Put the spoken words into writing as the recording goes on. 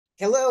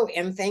Hello,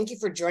 and thank you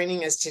for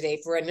joining us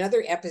today for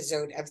another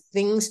episode of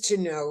Things to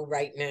Know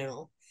Right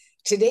Now.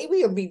 Today,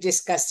 we will be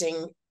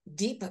discussing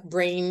deep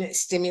brain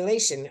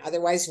stimulation,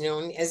 otherwise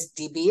known as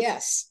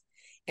DBS.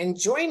 And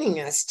joining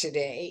us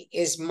today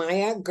is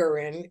Maya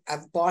Gurrin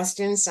of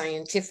Boston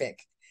Scientific,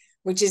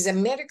 which is a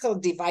medical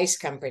device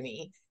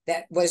company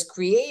that was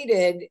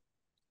created,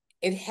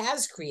 it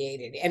has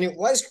created, and it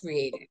was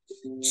created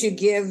to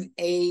give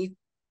a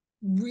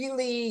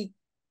really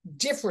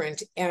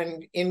different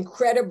and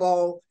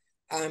incredible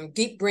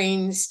deep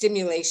brain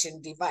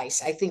stimulation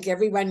device. I think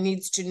everyone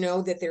needs to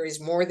know that there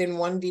is more than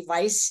one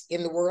device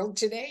in the world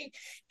today,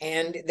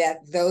 and that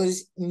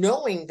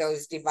knowing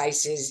those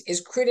devices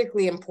is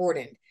critically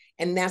important.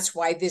 And that's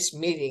why this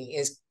meeting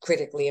is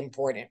critically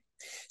important.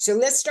 So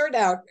let's start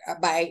out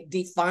by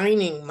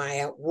defining,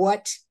 Maya,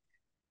 what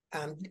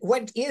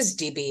is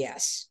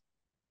DBS?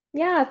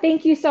 Yeah,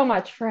 thank you so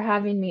much for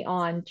having me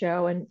on,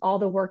 Joe, and all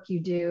the work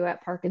you do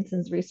at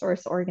Parkinson's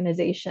Resource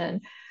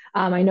Organization.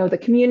 I know the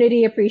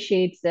community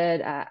appreciates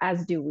it,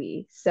 as do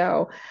we.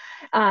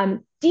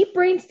 Deep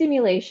brain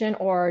stimulation,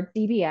 or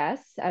DBS,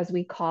 as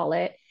we call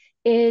it,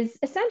 is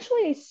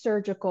essentially a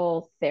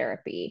surgical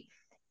therapy.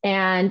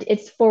 And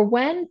it's for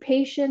when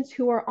patients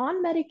who are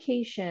on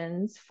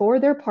medications for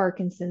their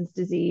Parkinson's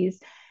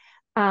disease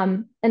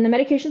and the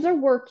medications are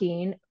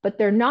working, but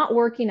they're not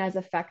working as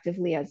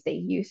effectively as they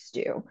used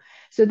to.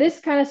 So, this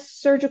kind of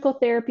surgical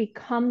therapy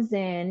comes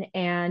in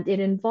and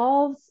it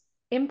involves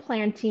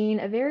implanting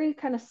a very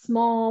kind of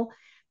small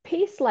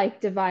pace like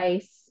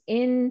device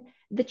in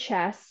the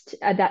chest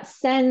that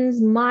sends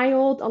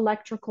mild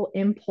electrical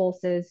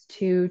impulses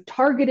to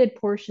targeted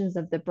portions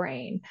of the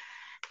brain.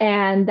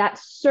 And that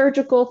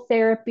surgical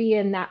therapy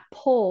and that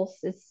pulse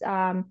is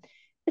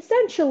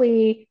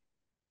essentially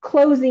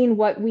closing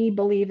what we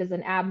believe is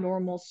an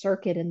abnormal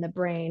circuit in the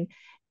brain,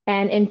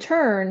 and in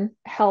turn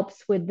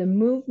helps with the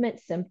movement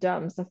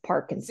symptoms of So,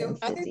 Parkinson's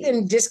other disease.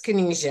 than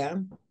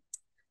dyskinesia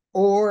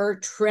or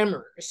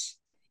tremors,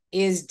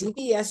 is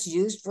DBS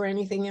used for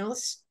anything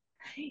else?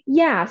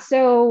 Yeah,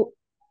 so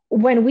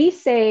when we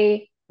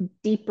say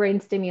deep brain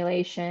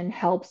stimulation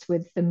helps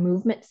with the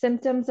movement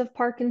symptoms of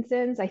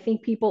Parkinson's, I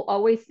think people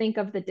always think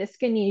of the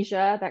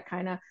dyskinesia, that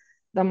kind of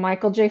the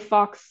Michael J.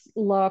 Fox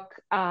look,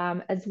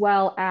 as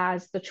well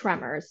as the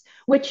tremors,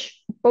 which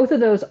both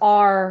of those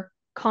are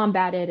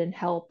combated and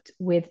helped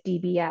with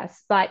DBS.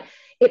 But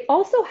it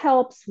also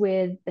helps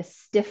with the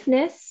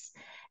stiffness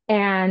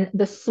and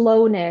the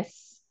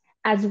slowness,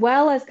 as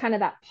well as kind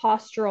of that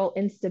postural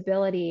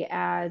instability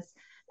as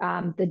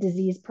the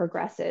disease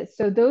progresses.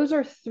 So, those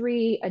are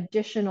three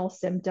additional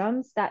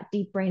symptoms that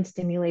deep brain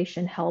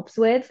stimulation helps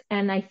with.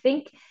 And I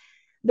think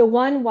the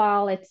one,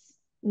 while it's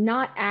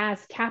not as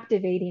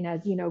captivating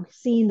as,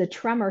 seeing the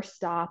tremor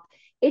stop,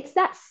 it's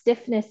that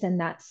stiffness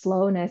and that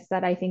slowness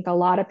that I think a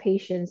lot of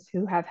patients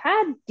who have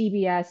had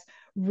DBS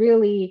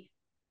really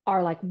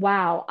are like,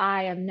 wow,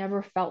 I have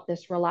never felt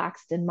this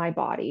relaxed in my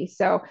body.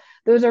 So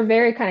those are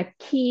very kind of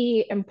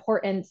key,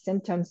 important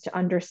symptoms to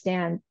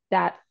understand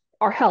that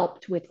are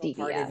helped with Part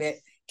of DBS. it.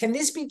 Can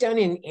this be done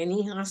in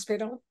any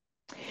hospital?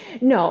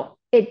 No,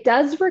 it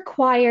does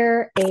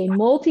require a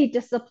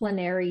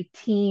multidisciplinary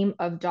team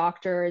of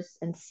doctors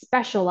and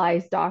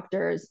specialized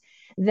doctors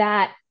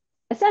that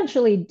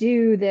essentially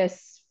do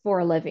this for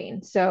a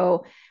living.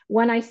 So,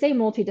 when I say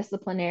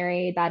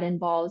multidisciplinary, that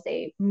involves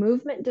a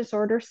movement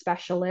disorder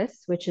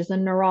specialist, which is a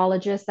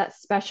neurologist that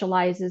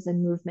specializes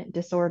in movement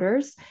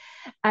disorders,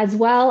 as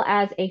well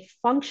as a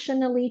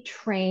functionally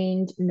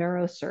trained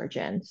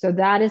neurosurgeon. So,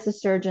 that is a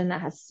surgeon that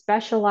has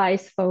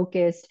specialized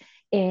focused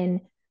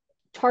in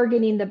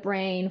targeting the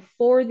brain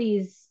for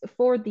these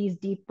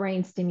deep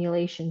brain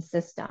stimulation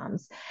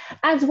systems,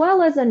 as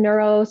well as a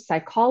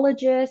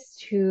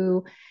neuropsychologist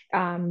who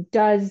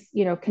does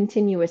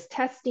continuous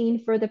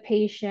testing for the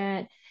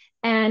patient,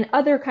 and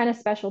other kind of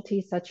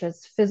specialties such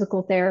as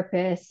physical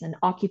therapists and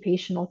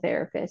occupational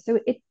therapists. So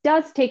it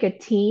does take a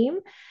team,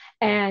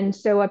 and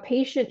so a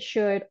patient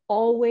should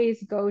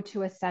always go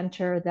to a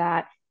center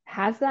that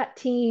has that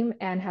team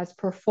and has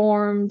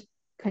performed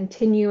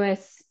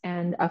continuous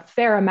and a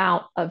fair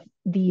amount of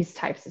these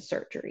types of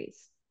surgeries.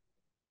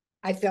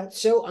 I felt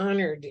so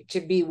honored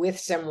to be with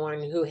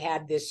someone who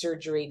had this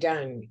surgery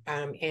done,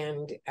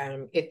 and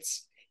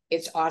it's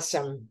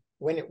awesome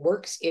when it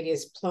works. It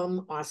is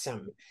plumb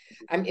awesome.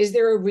 Is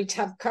there a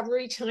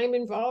recovery time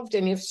involved,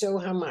 and if so,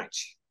 how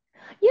much?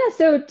 Yeah,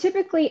 so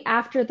typically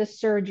after the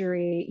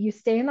surgery, you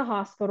stay in the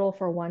hospital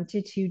for 1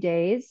 to 2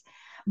 days.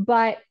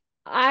 But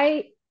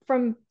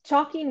from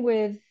talking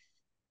with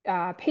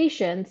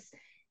patients,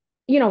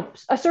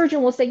 a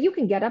surgeon will say you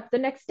can get up the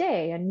next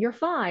day and you're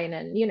fine.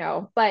 And,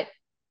 but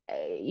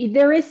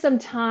there is some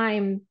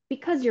time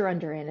because you're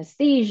under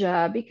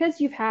anesthesia, because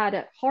you've had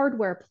a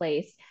hardware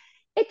place,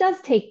 it does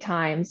take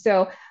time.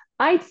 So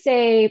I'd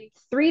say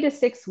 3 to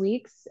 6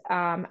 weeks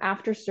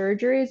after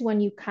surgery is when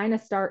you kind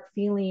of start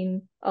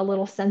feeling a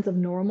little sense of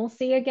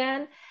normalcy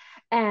again.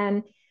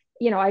 And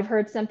I've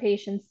heard some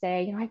patients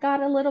say, I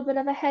got a little bit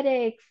of a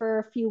headache for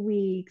a few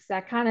weeks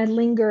that kind of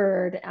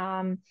lingered,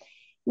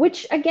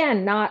 which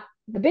again, not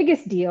the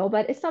biggest deal,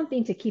 but it's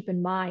something to keep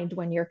in mind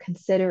when you're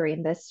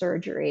considering this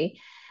surgery.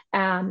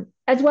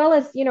 As well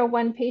as,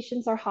 when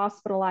patients are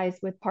hospitalized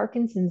with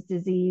Parkinson's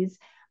disease,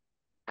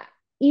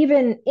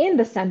 even in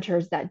the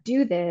centers that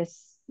do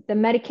this, the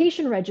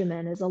medication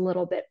regimen is a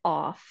little bit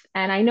off.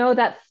 And I know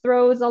that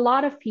throws a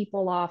lot of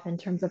people off in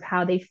terms of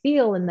how they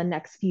feel in the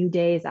next few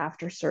days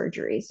after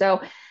surgery.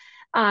 So,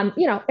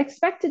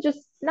 expect to just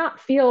not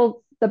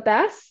feel the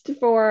best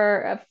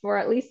for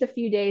at least a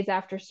few days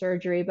after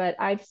surgery, but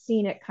I've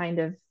seen it kind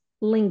of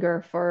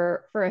linger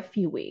for a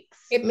few weeks.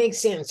 It makes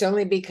sense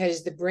only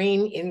because the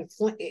brain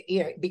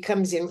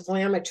becomes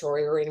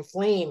inflammatory or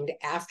inflamed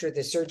after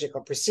the surgical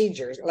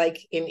procedures.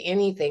 Like in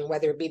anything,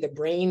 whether it be the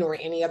brain or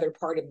any other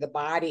part of the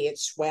body, it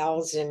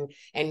swells and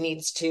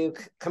needs to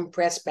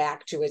compress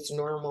back to its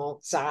normal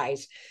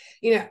size.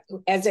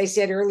 As I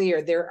said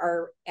earlier, there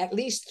are at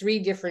least 3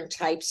 different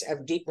types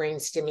of deep brain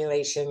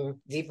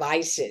stimulation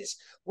devices.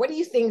 What do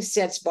you think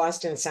sets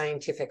Boston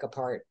Scientific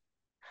apart?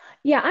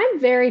 Yeah, I'm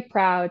very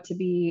proud to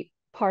be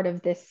part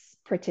of this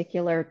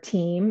particular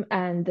team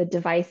and the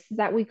device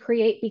that we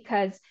create,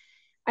 because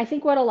I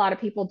think what a lot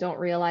of people don't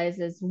realize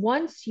is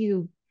once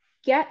you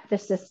get the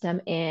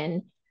system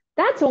in,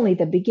 that's only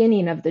the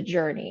beginning of the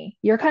journey.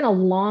 Your kind of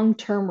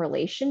long-term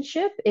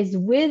relationship is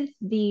with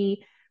the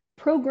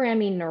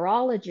programming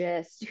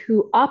neurologist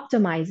who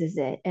optimizes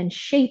it and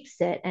shapes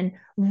it and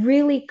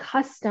really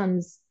custom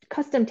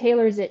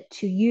tailors it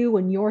to you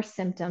and your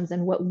symptoms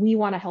and what we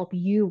want to help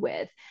you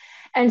with.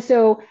 And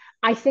so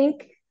I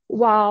think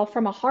while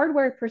from a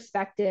hardware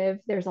perspective,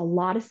 there's a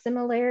lot of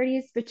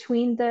similarities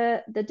between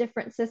the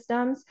different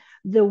systems,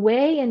 the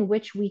way in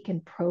which we can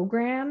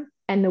program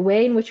and the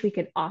way in which we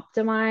can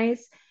optimize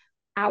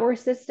our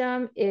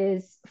system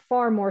is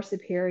far more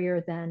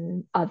superior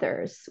than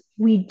others.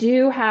 We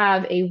do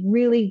have a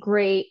really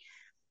great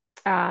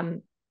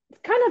kind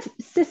of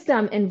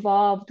system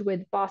involved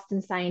with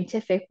Boston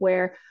Scientific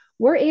where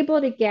we're able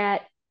to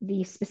get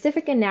the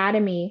specific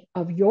anatomy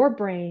of your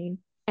brain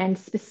and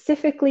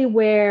specifically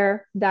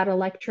where that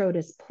electrode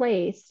is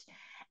placed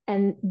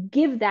and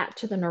give that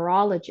to the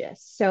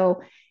neurologist.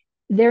 So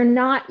they're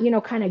not,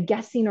 kind of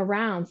guessing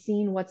around,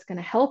 seeing what's going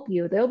to help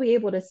you. They'll be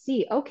able to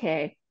see,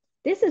 okay,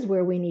 this is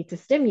where we need to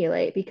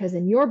stimulate because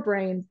in your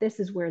brain, this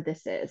is where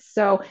this is.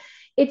 So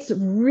it's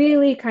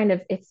really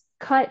it's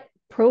cut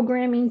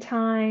programming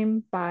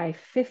time by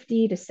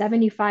 50 to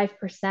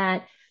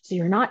 75%. So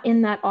you're not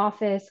in that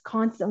office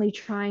constantly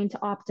trying to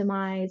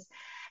optimize.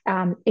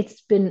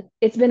 It's been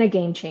a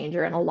game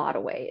changer in a lot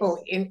of ways.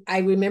 Oh, and I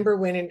remember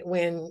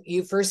when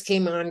you first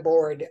came on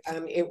board,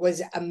 it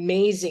was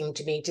amazing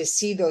to me to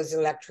see those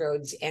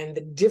electrodes and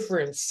the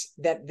difference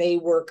that they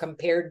were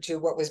compared to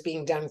what was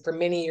being done for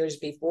many years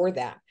before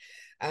that.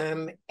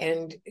 And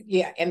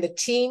the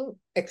team,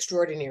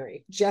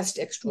 extraordinary, just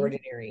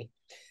extraordinary.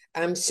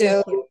 How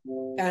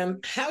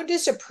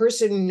does a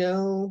person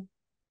know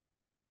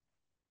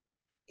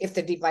if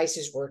the device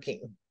is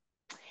working?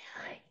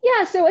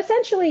 Yeah, so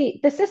essentially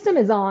the system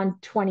is on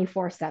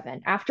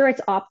 24/7. After it's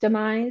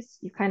optimized,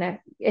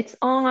 it's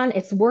on,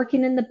 it's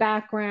working in the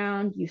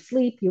background, you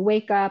sleep, you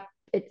wake up,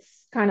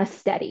 it's kind of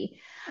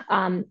steady.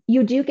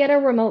 You do get a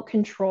remote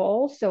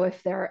control. So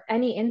if there are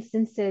any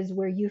instances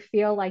where you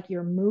feel like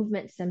your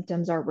movement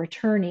symptoms are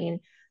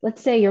returning,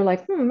 let's say you're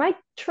like, my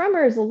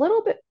tremor is a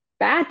little bit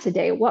bad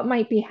today. What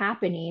might be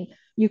happening?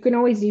 You can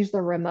always use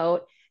the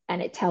remote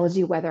and it tells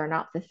you whether or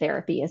not the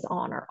therapy is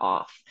on or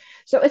off.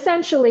 So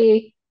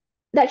essentially,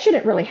 that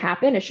shouldn't really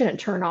happen. It shouldn't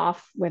turn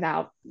off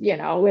without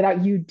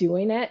you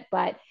doing it.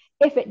 But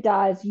if it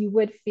does, you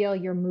would feel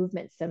your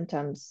movement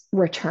symptoms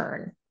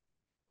return.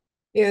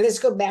 Let's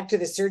go back to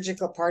the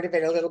surgical part of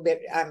it a little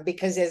bit,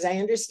 because as I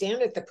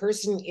understand it, the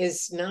person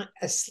is not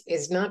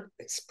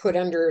put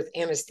under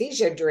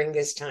anesthesia during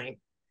this time.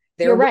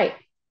 You're right.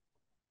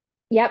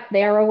 Yep,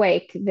 they are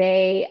awake.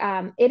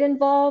 It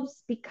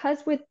involves, because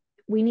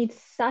we need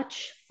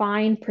such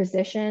fine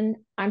precision.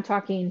 I'm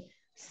talking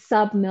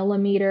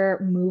sub-millimeter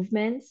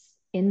movements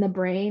in the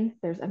brain.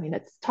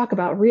 Let's talk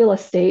about real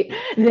estate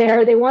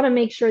there. They want to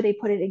make sure they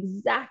put it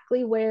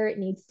exactly where it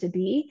needs to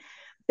be.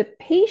 The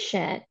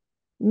patient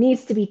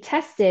needs to be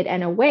tested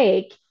and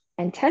awake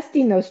and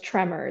testing those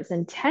tremors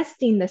and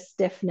testing the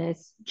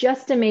stiffness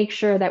just to make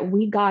sure that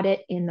we got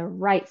it in the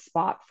right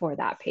spot for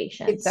that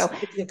patient. It's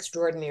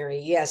extraordinary.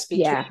 Yes,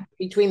 yeah,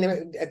 between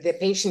the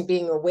patient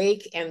being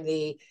awake and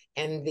the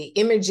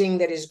imaging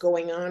that is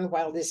going on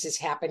while this is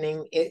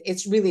happening,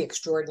 it's really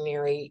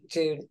extraordinary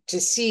to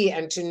see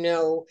and to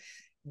know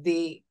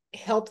the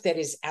help that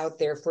is out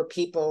there for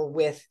people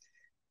with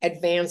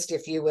advanced,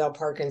 if you will,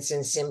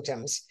 Parkinson's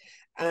symptoms.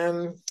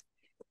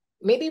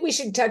 Maybe we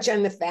should touch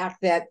on the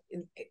fact that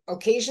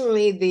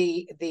occasionally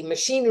the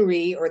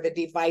machinery or the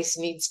device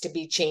needs to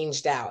be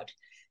changed out.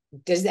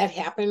 Does that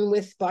happen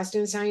with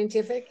Boston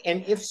Scientific?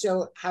 And if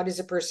so, how does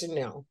a person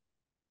know?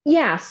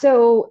 Yeah,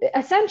 so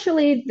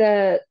essentially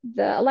the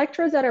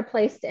electrodes that are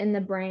placed in the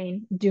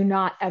brain do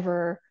not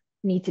ever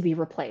need to be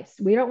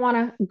replaced. We don't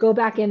want to go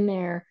back in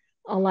there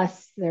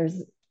unless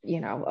there's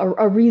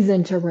a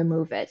reason to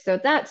remove it. So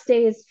that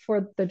stays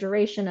for the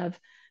duration of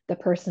the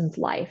person's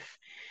life.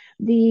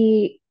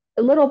 The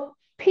little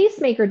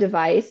pacemaker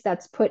device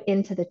that's put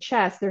into the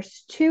chest,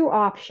 there's two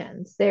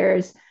options.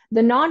 There's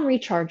the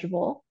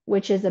non-rechargeable,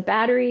 which is a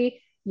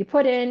battery you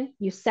put in,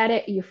 you set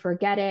it, you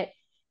forget it,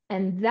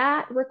 and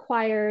that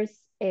requires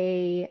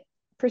a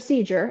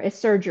procedure, a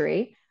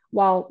surgery,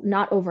 while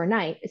not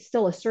overnight, it's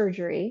still a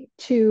surgery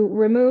to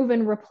remove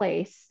and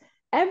replace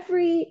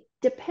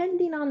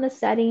depending on the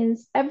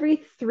settings,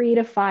 every 3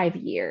 to 5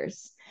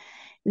 years.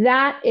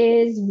 That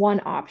is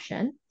one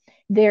option.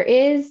 There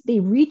is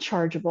the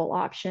rechargeable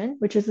option,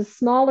 which is a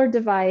smaller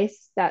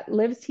device that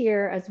lives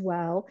here as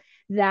well,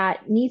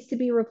 that needs to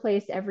be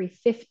replaced every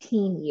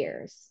 15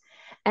 years.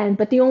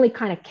 But the only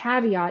kind of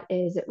caveat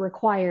is it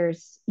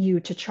requires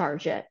you to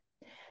charge it.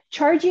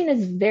 Charging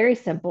is very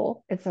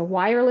simple. It's a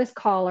wireless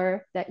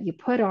collar that you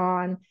put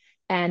on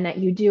and that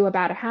you do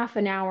about a half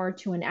an hour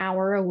to an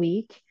hour a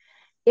week.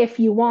 If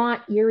you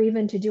want, you're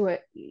even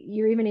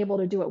able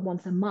to do it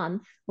once a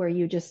month where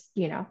you just,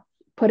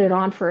 put it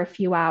on for a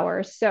few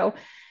hours. So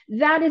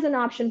that is an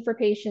option for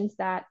patients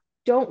that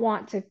don't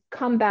want to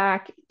come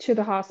back to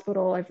the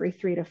hospital every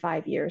 3 to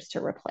 5 years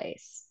to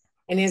replace.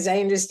 And as I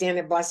understand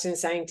it, Boston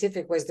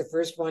Scientific was the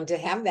first one to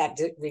have that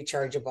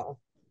rechargeable.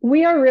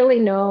 We are really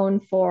known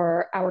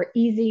for our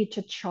easy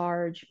to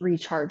charge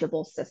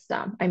rechargeable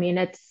system. I mean,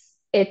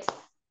 it's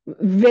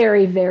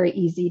very, very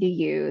easy to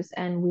use,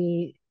 and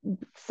we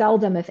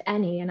seldom, if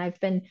any, and I've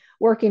been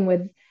working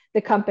with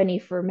the company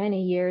for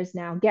many years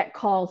now, get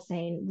calls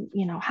saying,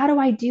 how do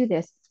I do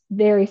this? It's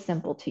very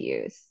simple to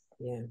use.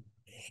 Yeah.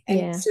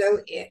 And so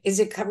is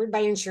it covered by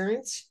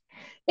insurance?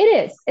 It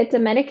is. It's a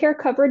Medicare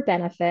covered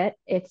benefit.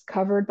 It's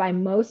covered by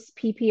most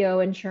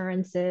PPO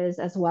insurances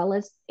as well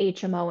as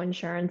HMO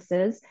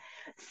insurances.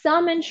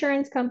 Some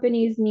insurance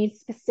companies need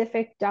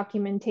specific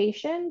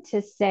documentation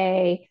to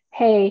say,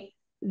 hey,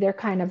 they're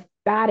kind of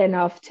bad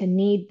enough to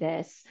need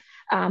this.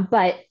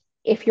 But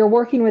if you're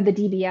working with the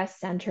DBS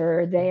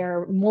center, they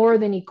are more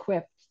than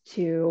equipped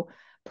to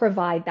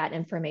provide that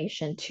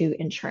information to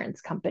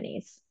insurance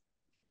companies.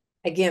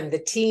 Again, the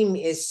team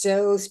is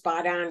so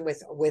spot on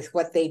with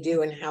what they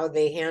do and how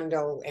they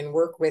handle and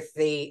work with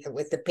the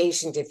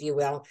patient, if you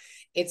will.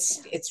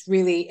 It's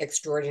really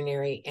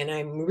extraordinary, and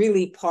I'm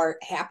really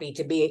happy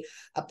to be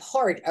a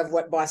part of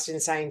what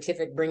Boston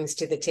Scientific brings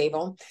to the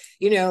table.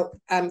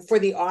 For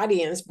the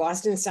audience,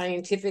 Boston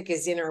Scientific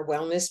is in our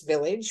wellness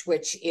village,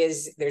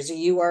 there's a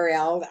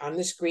URL on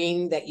the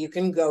screen that you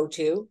can go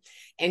to,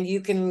 and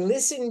you can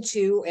listen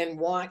to and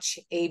watch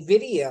a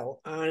video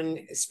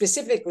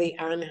specifically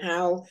on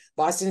how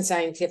Boston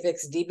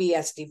Scientific's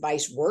DBS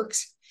device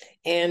works.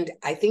 And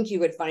I think you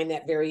would find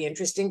that very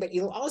interesting, but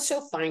you'll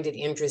also find it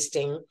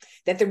interesting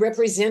that the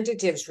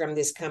representatives from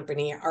this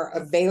company are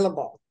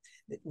available.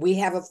 We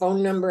have a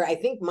phone number. I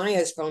think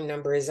Maya's phone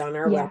number is on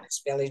our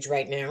wellness village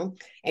right now,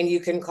 and you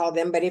can call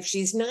them. But if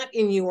she's not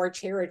in your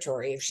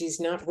territory, if she's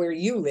not where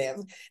you live,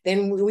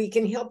 then we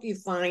can help you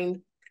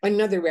find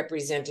another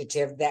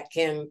representative that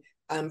can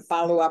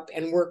follow up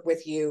and work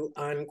with you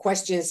on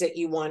questions that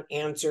you want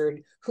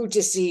answered, who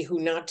to see, who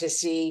not to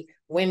see,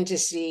 when to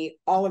see,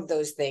 all of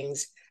those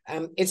things.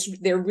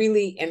 They're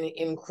really an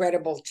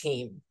incredible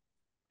team.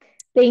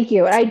 Thank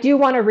you. And I do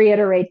want to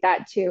reiterate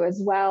that too,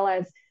 as well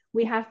as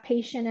we have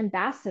patient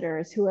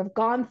ambassadors who have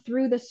gone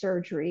through the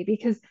surgery,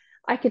 because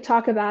I could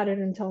talk about it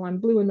until I'm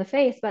blue in the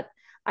face, but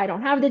I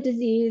don't have the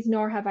disease,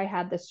 nor have I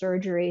had the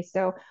surgery.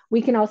 So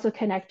we can also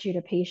connect you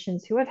to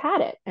patients who have had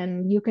it,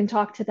 and you can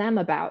talk to them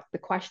about the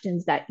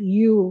questions that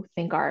you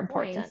think are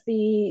important.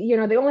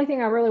 The only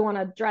thing I really want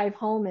to drive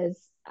home is,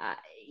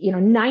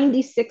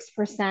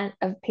 96%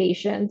 of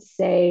patients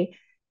say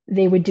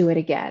they would do it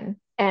again.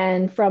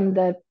 And from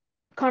the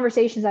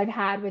conversations I've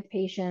had with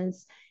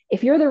patients,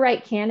 if you're the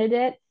right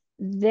candidate,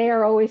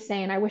 they're always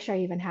saying, I wish I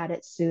even had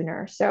it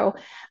sooner. So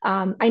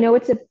I know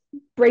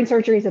brain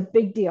surgery is a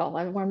big deal.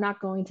 I'm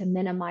not going to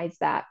minimize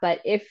that.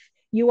 But if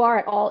you are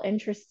at all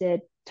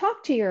interested,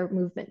 talk to your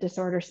movement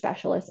disorder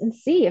specialist and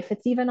see if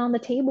it's even on the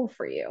table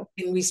for you.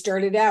 And we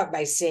started out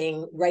by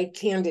saying right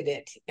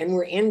candidate, and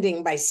we're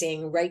ending by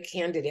saying right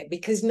candidate,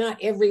 because not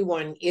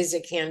everyone is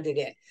a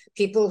candidate.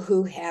 People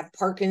who have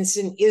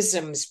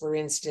Parkinsonisms, for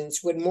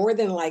instance, would more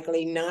than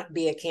likely not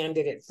be a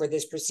candidate for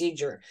this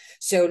procedure.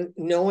 So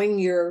knowing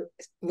your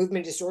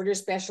movement disorder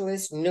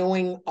specialist,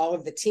 knowing all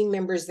of the team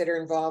members that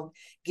are involved,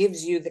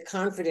 gives you the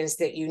confidence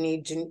that you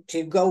need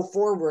to go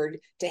forward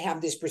to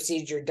have this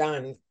procedure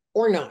done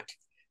or not.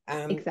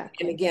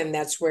 Exactly. And again,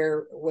 that's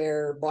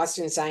where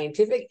Boston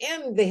Scientific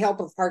and the help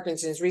of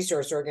Parkinson's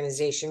Resource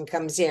Organization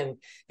comes in,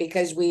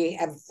 because we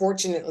have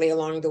fortunately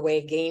along the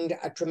way gained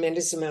a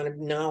tremendous amount of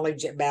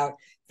knowledge about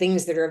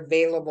things that are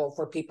available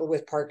for people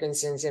with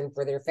Parkinson's and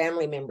for their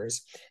family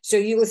members. So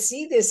you will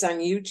see this on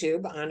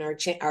YouTube, on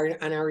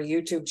our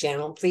YouTube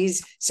channel.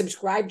 Please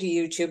subscribe to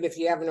YouTube if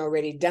you haven't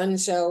already done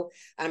so,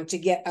 to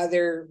get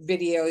other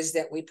videos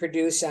that we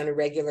produce on a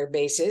regular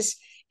basis.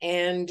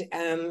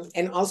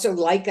 and also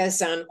like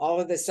us on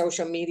all of the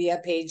social media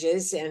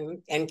pages,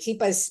 and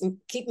keep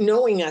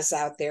knowing us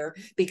out there,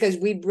 because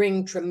we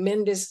bring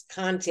tremendous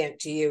content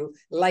to you,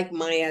 like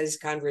Maya's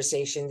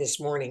conversation this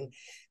morning.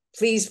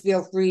 Please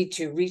feel free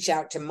to reach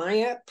out to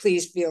Maya.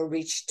 Please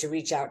to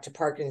reach out to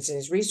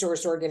Parkinson's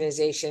Resource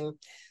Organization.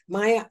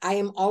 Maya, I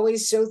am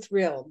always so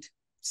thrilled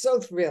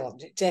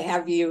to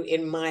have you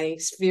in my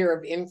sphere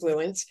of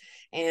influence,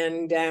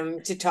 and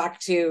to talk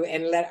to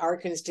and let our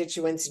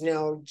constituents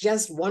know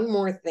just one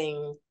more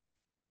thing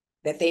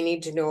that they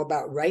need to know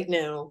about right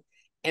now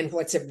and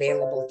what's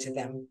available to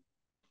them.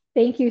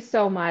 Thank you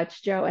so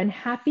much, Joe, and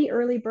happy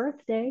early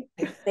birthday.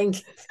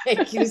 Thank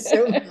you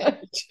so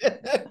much.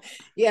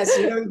 Yes,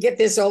 you don't get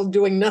this old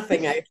doing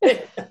nothing, I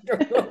think. I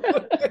don't know.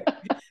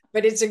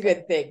 But it's a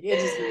good thing. It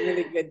is a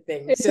really good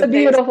thing. It's a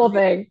beautiful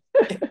thing.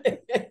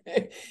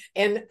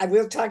 And I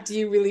will talk to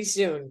you really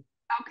soon.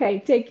 Okay,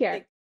 take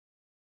care.